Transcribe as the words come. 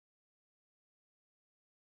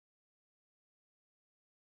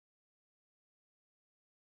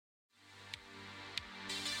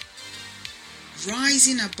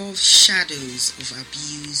Rising Above Shadows of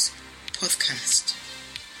Abuse podcast.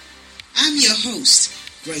 I'm your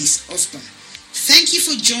host, Grace Osber. Thank you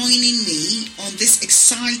for joining me on this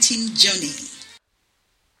exciting journey.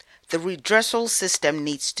 The redressal system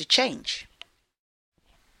needs to change.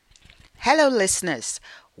 Hello listeners,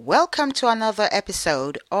 welcome to another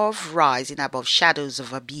episode of Rising Above Shadows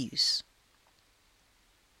of Abuse.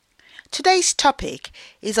 Today's topic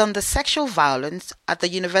is on the sexual violence at the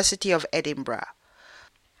University of Edinburgh.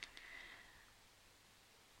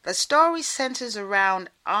 The story centers around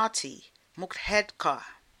Arti Mukherjee.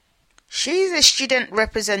 She is a student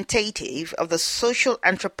representative of the Social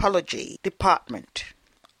Anthropology department.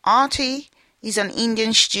 Arti is an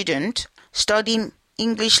Indian student studying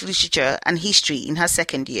English literature and history in her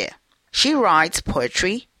second year. She writes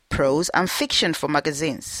poetry, prose, and fiction for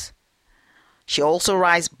magazines. She also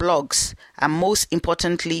writes blogs and most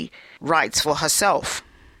importantly, writes for herself.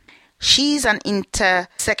 She is an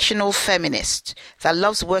intersectional feminist that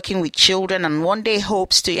loves working with children and one day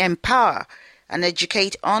hopes to empower and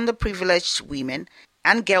educate underprivileged women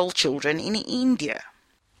and girl children in India.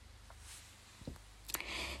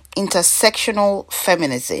 Intersectional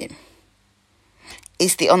feminism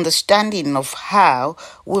is the understanding of how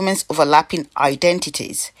women's overlapping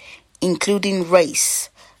identities, including race,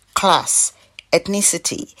 class,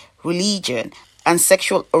 ethnicity, religion, and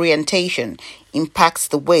sexual orientation impacts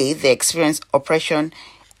the way they experience oppression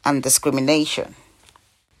and discrimination.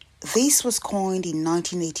 This was coined in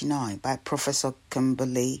 1989 by Professor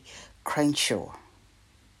Kimberly Crenshaw.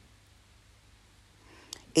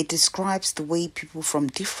 It describes the way people from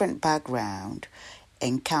different backgrounds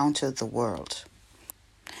encounter the world.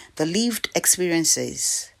 The lived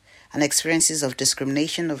experiences and experiences of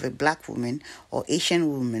discrimination of a black woman or Asian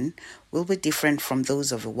woman will be different from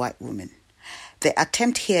those of a white woman. The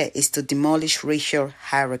attempt here is to demolish racial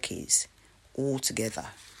hierarchies altogether.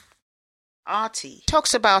 Arti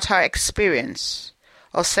talks about her experience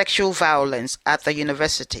of sexual violence at the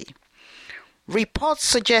university. Reports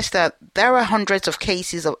suggest that there are hundreds of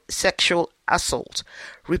cases of sexual assault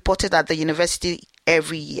reported at the university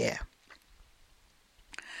every year.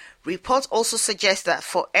 Reports also suggest that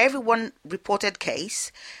for every one reported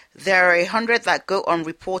case, there are 100 that go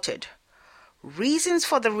unreported. Reasons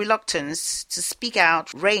for the reluctance to speak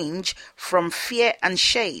out range from fear and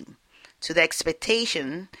shame to the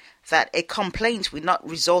expectation that a complaint will not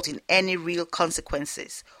result in any real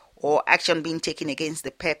consequences or action being taken against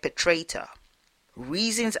the perpetrator.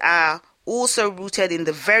 Reasons are also rooted in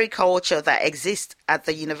the very culture that exists at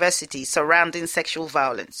the university surrounding sexual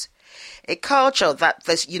violence. A culture that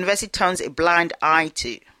the university turns a blind eye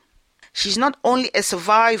to. She's not only a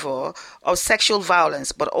survivor of sexual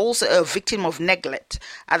violence, but also a victim of neglect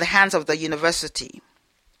at the hands of the university.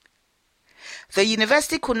 The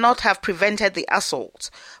university could not have prevented the assault,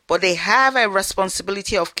 but they have a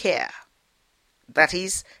responsibility of care. That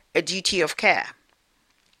is, a duty of care.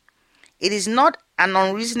 It is not an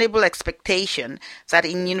unreasonable expectation that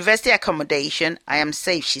in university accommodation I am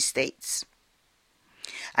safe, she states.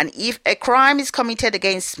 And if a crime is committed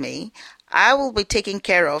against me, I will be taken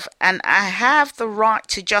care of and I have the right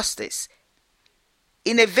to justice.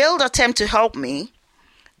 In a veiled attempt to help me,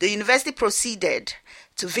 the university proceeded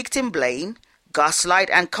to victim blame, gaslight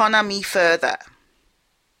and corner me further.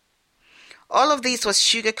 All of this was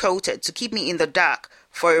sugar-coated to keep me in the dark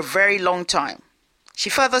for a very long time. She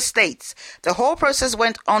further states, the whole process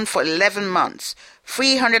went on for 11 months,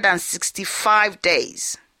 365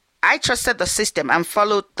 days. I trusted the system and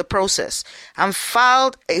followed the process and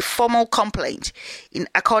filed a formal complaint in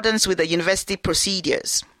accordance with the university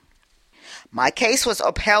procedures. My case was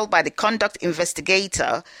upheld by the conduct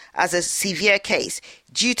investigator as a severe case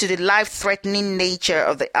due to the life-threatening nature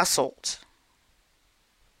of the assault.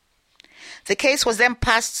 The case was then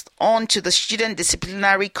passed on to the Student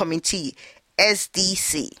Disciplinary Committee,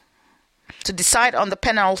 SDC, to decide on the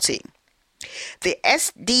penalty. The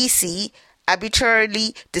SDC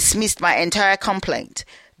arbitrarily dismissed my entire complaint,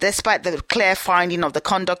 despite the clear finding of the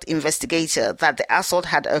conduct investigator that the assault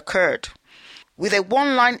had occurred, with a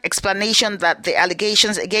one-line explanation that the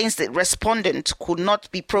allegations against the respondent could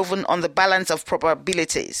not be proven on the balance of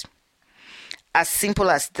probabilities. As simple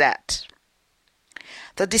as that.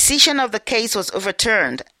 The decision of the case was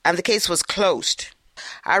overturned and the case was closed.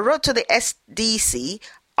 I wrote to the SDC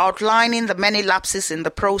outlining the many lapses in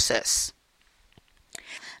the process.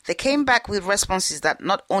 They came back with responses that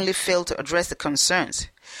not only failed to address the concerns,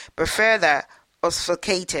 but further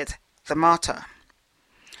obfuscated the matter.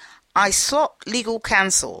 I sought legal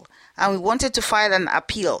counsel and we wanted to file an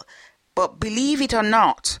appeal, but believe it or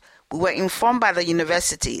not, We were informed by the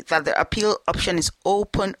university that the appeal option is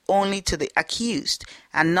open only to the accused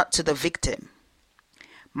and not to the victim.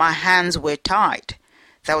 My hands were tied.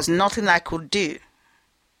 There was nothing I could do.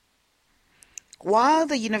 While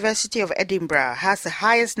the University of Edinburgh has the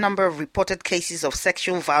highest number of reported cases of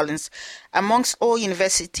sexual violence amongst all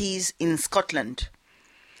universities in Scotland,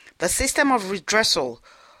 the system of redressal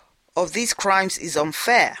of these crimes is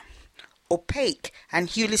unfair, opaque, and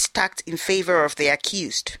hugely stacked in favour of the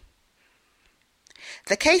accused.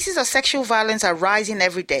 The cases of sexual violence are rising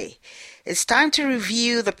every day. It's time to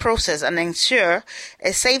review the process and ensure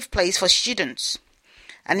a safe place for students.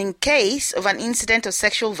 And in case of an incident of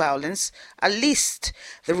sexual violence, at least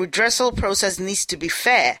the redressal process needs to be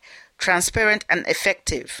fair, transparent, and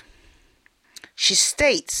effective. She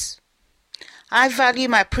states, I value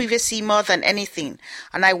my privacy more than anything,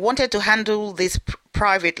 and I wanted to handle this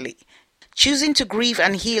privately, choosing to grieve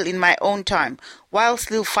and heal in my own time, while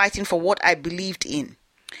still fighting for what I believed in.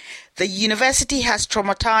 The university has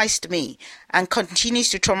traumatized me and continues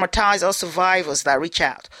to traumatize all survivors that reach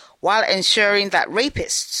out, while ensuring that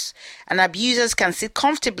rapists and abusers can sit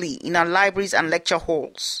comfortably in our libraries and lecture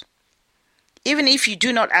halls. Even if you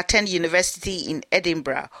do not attend university in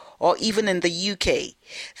Edinburgh or even in the UK,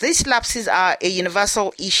 these lapses are a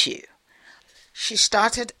universal issue. She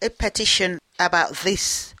started a petition about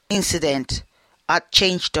this incident at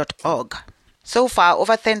change.org. So far,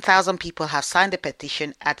 over 10,000 people have signed the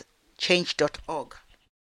petition at change.org.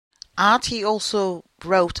 Artie also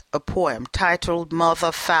wrote a poem titled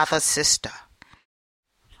Mother, Father, Sister.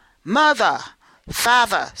 Mother,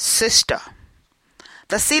 Father, Sister.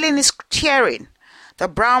 The ceiling is tearing. The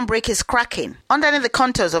brown brick is cracking. Underneath the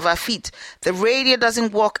contours of our feet, the radio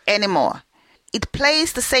doesn't work anymore. It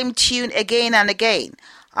plays the same tune again and again.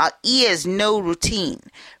 Our ears know routine.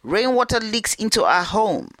 Rainwater leaks into our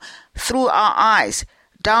home, through our eyes,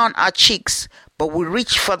 down our cheeks, but we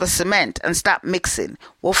reach for the cement and start mixing.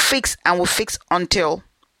 We'll fix and we'll fix until...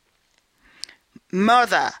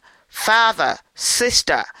 Mother, father,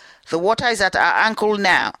 sister, the water is at our ankle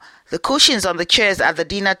now. The cushions on the chairs at the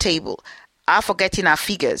dinner table are forgetting our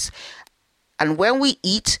figures. And when we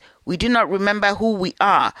eat, we do not remember who we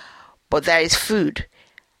are, but there is food.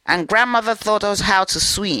 And grandmother taught us how to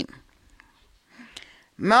swim.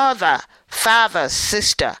 Mother, father,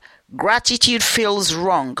 sister, gratitude feels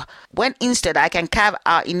wrong when instead I can carve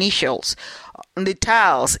our initials on the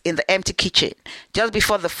tiles in the empty kitchen just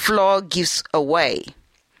before the floor gives away.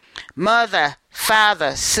 Mother,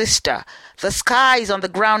 father, sister, the sky is on the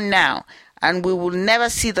ground now, and we will never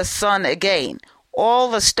see the sun again. All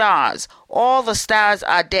the stars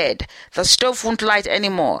are dead. The stove won't light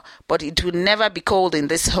anymore, but it will never be cold in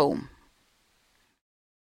this home.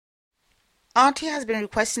 Auntie has been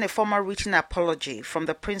requesting a formal written apology from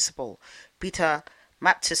the principal, Peter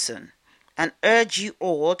Matheson, and urge you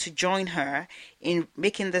all to join her in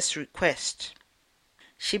making this request.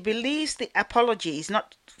 She believes the apology is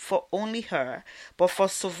not for only her, but for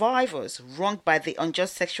survivors wronged by the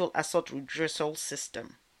unjust sexual assault redressal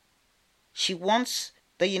system. She wants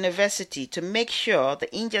the university to make sure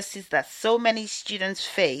the injustice that so many students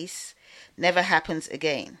face never happens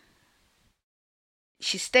again.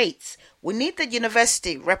 She states, we need the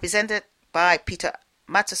university represented by Peter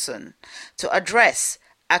Matheson to address,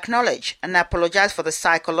 acknowledge and apologize for the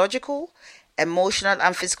psychological, emotional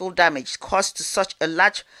and physical damage caused to such a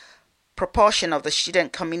large proportion of the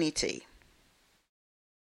student community.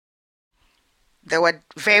 There were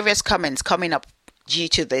various comments coming up due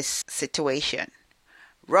to this situation.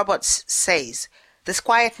 Roberts says,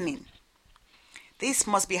 disquietening. This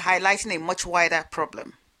must be highlighting a much wider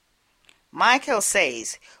problem. Michael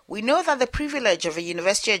says, we know that the privilege of a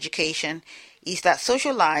university education is that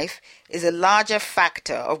social life is a larger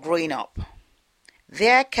factor of growing up.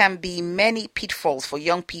 There can be many pitfalls for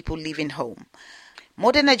young people leaving home.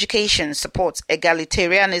 Modern education supports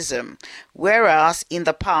egalitarianism, whereas in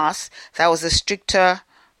the past there was a stricter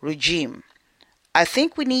regime. I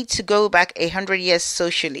think we need to go back 100 years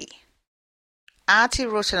socially. Artie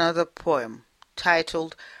wrote another poem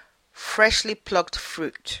titled Freshly Plucked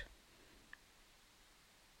Fruit.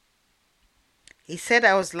 He said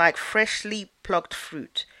I was like freshly plucked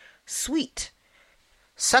fruit, sweet,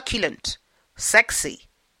 succulent, sexy,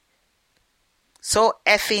 so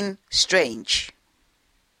effing strange.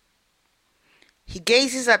 He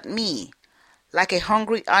gazes at me like a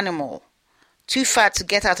hungry animal, too fat to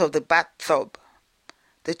get out of the bathtub.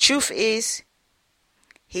 The truth is,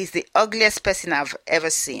 he's the ugliest person I've ever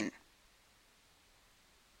seen.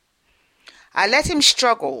 I let him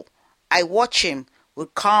struggle. I watch him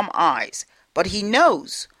with calm eyes, but he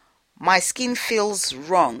knows my skin feels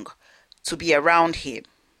wrong to be around him.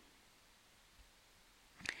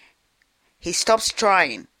 He stops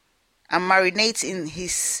trying and marinates in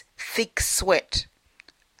his thick sweat.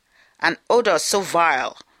 An odor so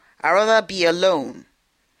vile, I'd rather be alone.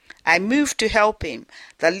 I move to help him.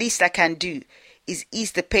 The least I can do is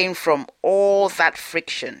ease the pain from all that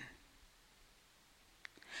friction.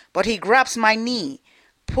 But he grabs my knee,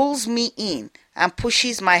 pulls me in, and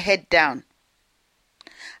pushes my head down.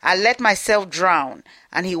 I let myself drown,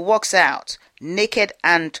 and he walks out, naked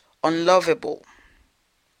and unlovable.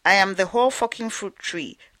 I am the whole fucking fruit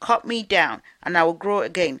tree. Cut me down, and I will grow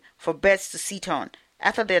again for birds to sit on,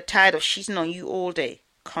 after they're tired of shitting on you all day.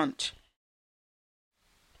 Cunt.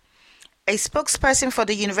 A spokesperson for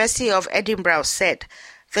the University of Edinburgh said,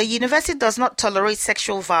 "The university does not tolerate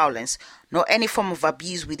sexual violence nor any form of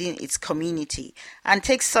abuse within its community and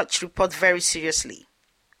takes such reports very seriously.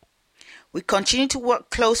 We continue to work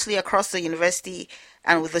closely across the university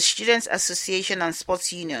and with the Students' Association and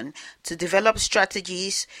Sports Union to develop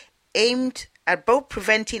strategies aimed at both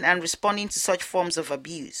preventing and responding to such forms of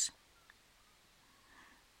abuse."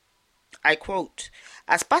 I quote,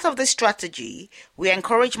 "As part of this strategy, we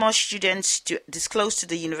encourage more students to disclose to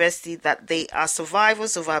the university that they are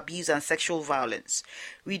survivors of abuse and sexual violence,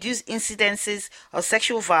 reduce incidences of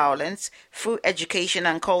sexual violence through education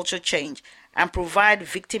and culture change, and provide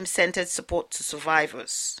victim-centered support to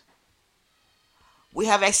survivors. We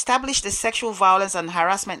have established a sexual violence and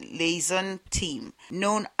harassment liaison team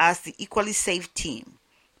known as the Equally Safe Team,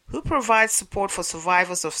 who provides support for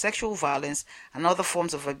survivors of sexual violence and other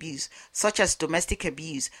forms of abuse, such as domestic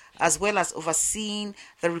abuse, as well as overseeing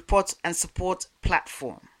the report and support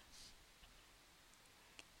platform.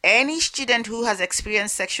 Any student who has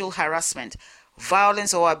experienced sexual harassment,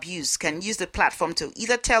 violence, or abuse can use the platform to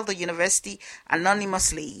either tell the university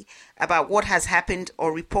anonymously about what has happened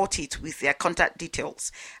or report it with their contact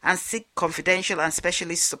details and seek confidential and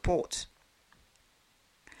specialist support.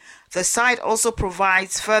 The site also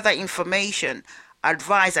provides further information,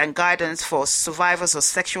 advice, and guidance for survivors of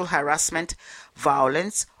sexual harassment,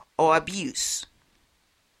 violence, or abuse.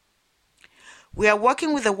 We are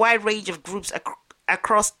working with a wide range of groups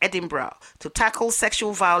across Edinburgh to tackle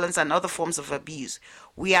sexual violence and other forms of abuse.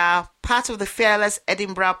 We are part of the Fearless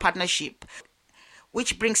Edinburgh Partnership,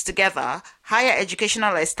 which brings together higher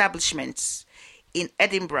educational establishments in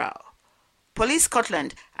Edinburgh, Police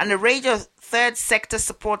Scotland, and a range of third sector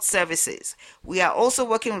support services. We are also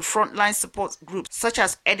working with frontline support groups such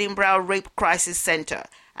as Edinburgh Rape Crisis Centre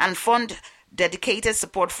and fund dedicated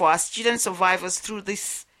support for our student survivors through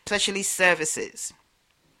these specialist services.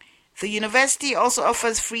 The university also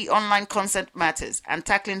offers free online consent matters and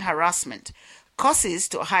tackling harassment, courses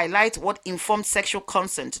to highlight what informed sexual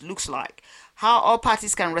consent looks like, how all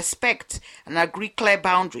parties can respect and agree clear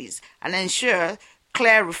boundaries, and ensure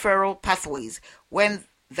clear referral pathways when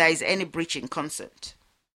there is any breach in consent.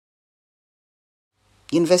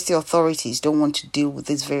 University authorities don't want to deal with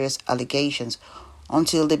these various allegations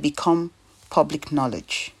until they become public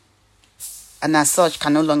knowledge, and as such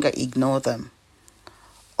can no longer ignore them.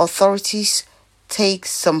 Authorities take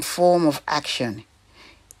some form of action.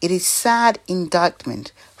 It is sad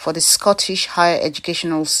indictment for the Scottish higher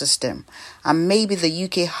educational system and maybe the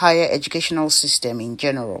UK higher educational system in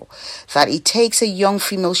general that it takes a young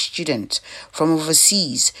female student from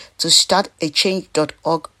overseas to start a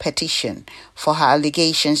change.org petition for her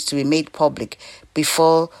allegations to be made public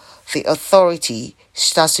before the authority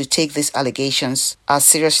starts to take these allegations as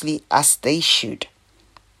seriously as they should.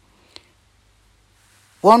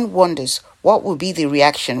 One wonders what will be the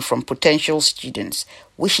reaction from potential students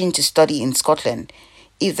wishing to study in Scotland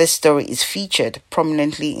if this story is featured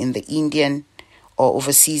prominently in the Indian or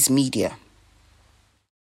overseas media.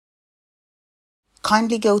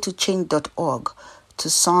 Kindly go to change.org to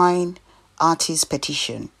sign Artie's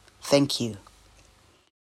petition. Thank you.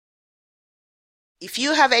 If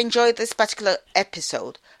you have enjoyed this particular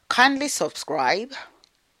episode, kindly subscribe,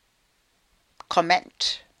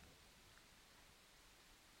 comment,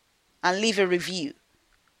 and leave a review.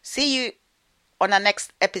 See you on our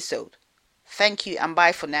next episode. Thank you and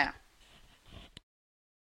bye for now.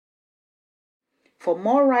 For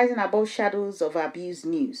more Rising Above Shadows of Abuse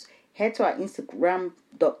news, head to our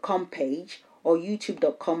Instagram.com page or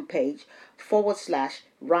YouTube.com page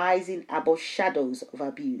 /Rising Above Shadows of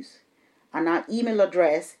Abuse. And our email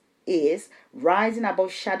address is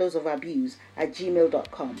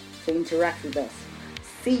risingaboveshadowsofabuse@gmail.com. So interact with us.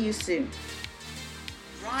 See you soon.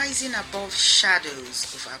 Rising Above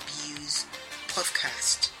Shadows of Abuse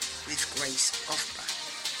podcast with Grace Offer.